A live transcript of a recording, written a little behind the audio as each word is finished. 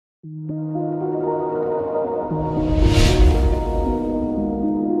Hello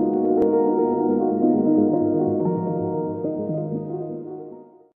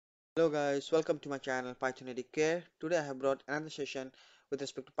guys, welcome to my channel Python Care. Today I have brought another session with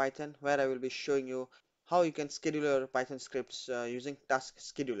respect to Python where I will be showing you how you can schedule your Python scripts using task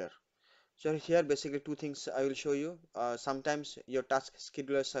scheduler. So here basically two things I will show you. Sometimes your task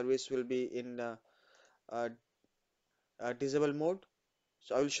scheduler service will be in uh, disable mode.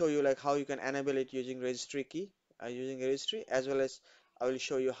 So I will show you like how you can enable it using registry key, using registry, as well as I will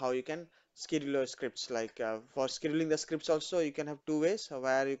show you how you can schedule your scripts. Like for scheduling the scripts also you can have two ways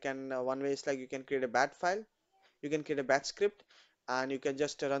where you can one way is like you can create a batch file, you can create a batch script, and you can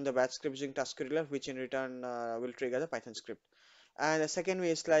just run the batch script using task scheduler, which in return will trigger the Python script. And the second way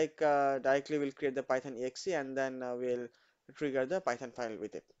is like directly we'll create the Python exe and then we'll trigger the Python file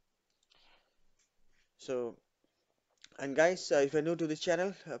with it. So, and guys, if you're new to this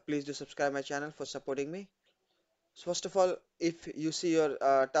channel, please do subscribe my channel for supporting me. So first of all, if you see your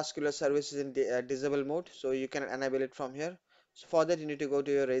taskula service is in disable mode, so you can enable it from here. So for that, you need to go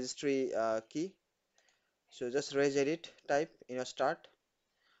to your registry key. So just regedit type in your start,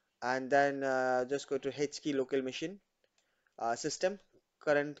 and then just go to H key local machine, system,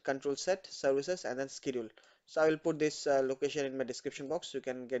 current control set, services, and then schedule. So I will put this location in my description box. You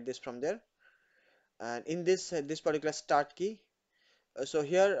can get this from there. And in this particular start key, so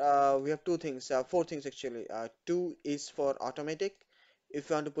here we have two things, four things actually. Two is for automatic. If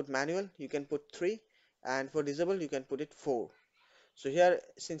you want to put manual, you can put 3, and for disable, you can put it 4. So here,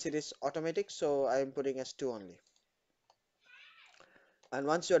 since it is automatic, so I am putting as 2 only. And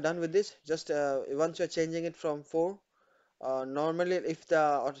once you are done with this, just once you are changing it from 4, normally if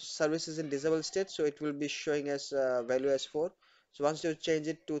the service is in disable state, so it will be showing as value as 4. So once you change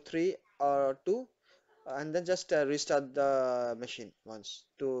it to 3 or 2, and then just restart the machine once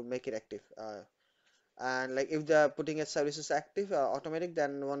to make it active. And like if the putting a service is active automatic,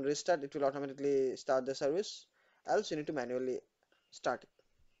 then one restart it will automatically start the service, else you need to manually start it.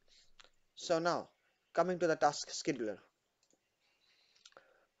 So now coming to the task scheduler,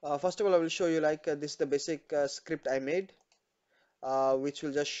 first of all I will show you like this is the basic script I made, which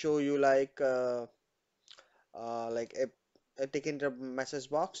will just show you like a tick enter message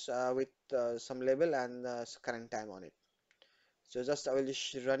box with some label and current time on it. So just I will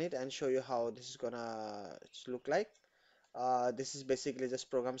just run it and show you how this is gonna look like. This is basically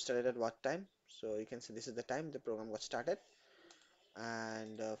just program started at what time. So you can see this is the time the program got started.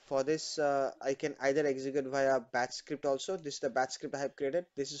 And for this, I can either execute via batch script also. This is the batch script I have created.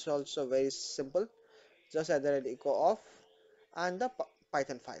 This is also very simple. Just either an echo off and the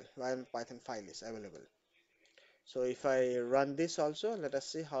Python file, while Python file is available. So if I run this also, let us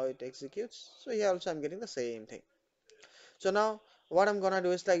see how it executes. So here also I'm getting the same thing. So now what I'm gonna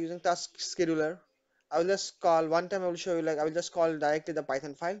do is like using task scheduler, I will just call one time. I will show you like I will just call directly the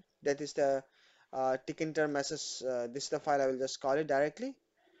Python file. That is the tick enter message. This is the file. I will just call it directly,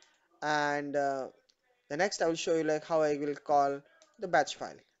 and the next I will show you like how I will call the batch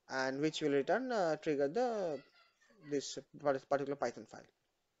file, and which will return trigger the this particular Python file.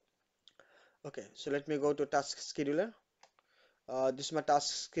 Okay, so let me go to task scheduler. This is my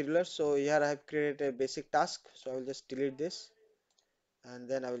task scheduler. So here I have created a basic task. So I will just delete this, and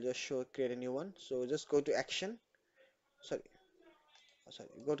then I will just show create a new one. So just go to action, sorry,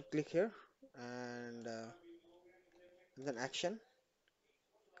 go to click here, and then action,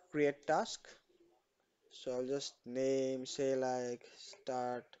 create task. So I'll just name say like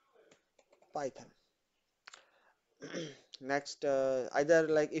start Python. Next, either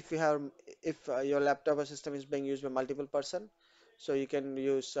like if you have, if your laptop or system is being used by multiple person, so you can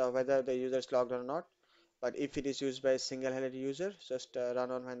use whether the user is logged on or not. But if it is used by a single-handed user, just run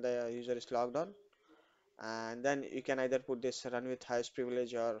on when the user is logged on, and then you can either put this run with highest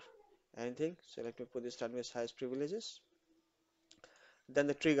privilege or anything. So let me put this run with highest privileges. Then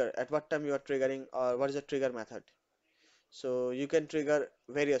the trigger, at what time you are triggering, or what is the trigger method. So you can trigger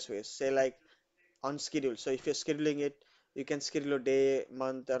various ways, say like on schedule. So if you're scheduling it, you can schedule a day,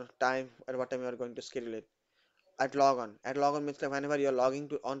 month, or time at what time you are going to schedule it. At log on means like whenever you're logging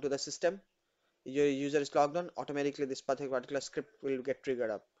to onto the system, your user is logged on, automatically this particular script will get triggered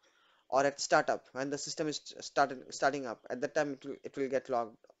up. Or at startup, when the system is starting up, at that time it will get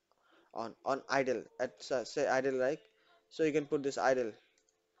logged on idle at say idle, like, so you can put this idle,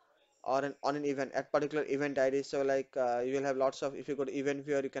 or on an event at particular event ID. So like you will have lots of, if you go to event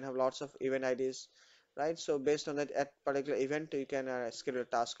viewer, you can have lots of event IDs, right? So based on that at particular event you can schedule a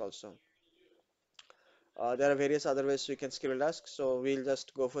task also. There are various other ways you can schedule tasks, so we'll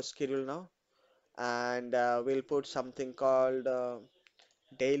just go for schedule now, and we'll put something called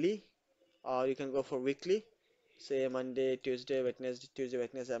daily, or you can go for weekly. Say Monday, Tuesday, Wednesday, Tuesday,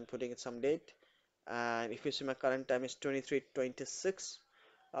 Wednesday, I'm putting in some date. And if you see my current time is 23:26,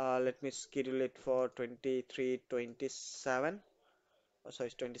 let me schedule it for 23:27. Oh, sorry,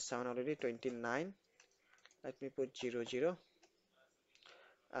 it's 27 already, 29. Let me put 00.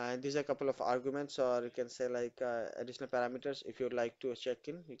 And these are a couple of arguments, or you can say like additional parameters. If you'd like to check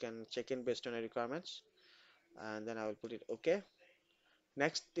in, you can check in based on your requirements. And then I will put it OK.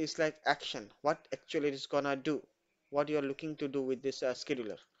 Next is like action. What actually it is gonna do? What you are looking to do with this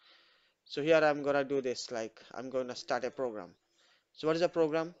scheduler? So here I'm gonna do this, like I'm gonna start a program. So what is a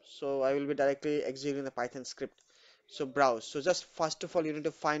program? So I will be directly executing the Python script. So browse. So just first of all, you need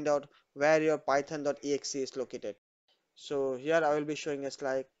to find out where your python.exe is located. So here I will be showing us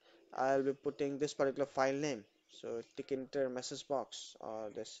like I'll be putting this particular file name. So tick enter message box or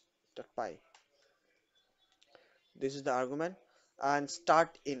this .py. This is the argument and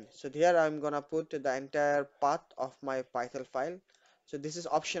start in. So here I'm gonna put the entire path of my Python file. So this is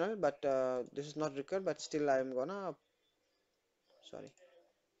optional, but this is not required. But still, I'm gonna sorry.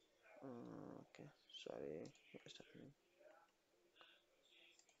 Okay, sorry. What's happening?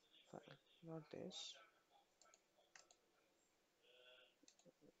 File, not this.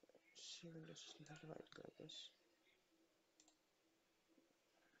 See, we'll just write it like this.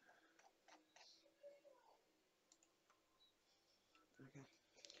 Okay.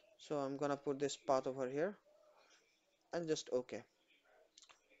 So I'm gonna put this path over here and just OK.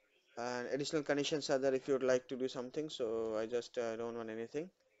 And additional conditions are there if you would like to do something. So I just don't want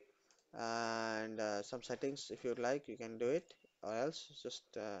anything. And some settings, if you would like, you can do it, or else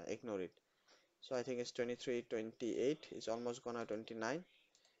just ignore it. So I think it's 23, 28. It's almost gonna 29.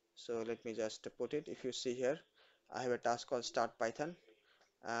 So let me just put it. If you see here, I have a task called start Python,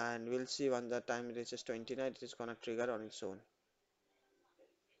 and we'll see when the time reaches 29, it is gonna trigger on its own.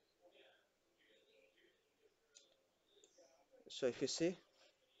 So if you see,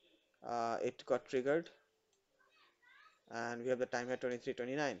 it got triggered, and we have the time here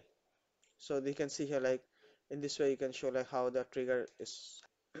 23:29. So you can see here, like in this way, you can show like how the trigger is.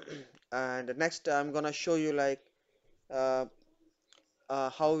 And next, I'm gonna show you like uh,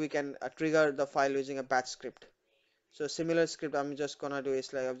 how we can trigger the file using a batch script. So similar script I'm just gonna do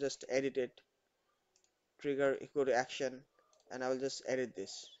is like I've just edited trigger equal to action, and I will just edit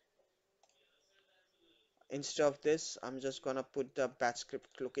this. Instead of this, I'm just gonna put the batch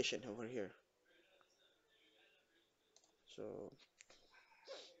script location over here. So,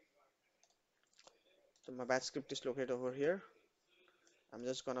 so my batch script is located over here. I'm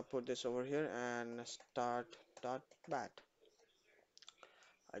just gonna put this over here and start dot bat.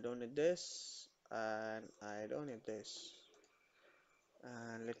 I don't need this, and I don't need this.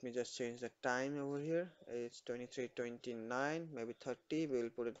 And let me just change the time over here. It's 23:29, maybe 30. We will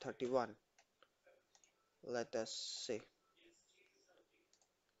put it 31. Let us see.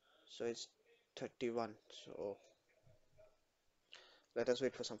 So it's 31. So let us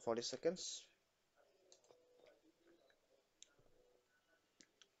wait for some 40 seconds.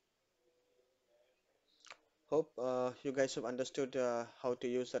 Hope you guys have understood how to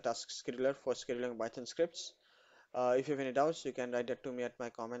use the task scheduler for scheduling Python scripts. If you have any doubts, you can write that to me at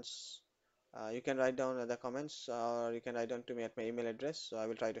my comments. You can write down the comments, or you can write down to me at my email address. So I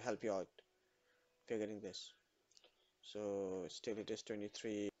will try to help you out if you're getting this. So still it is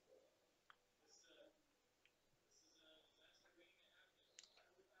 23.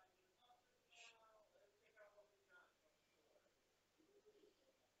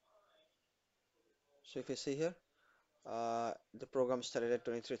 So if you see here, the program started at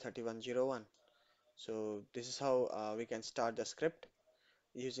 23:31:01. So this is how we can start the script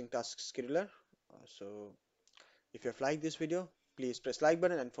using task scheduler. So if you have liked this video, please press like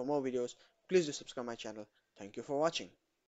button, and for more videos, please do subscribe my channel. Thank you for watching.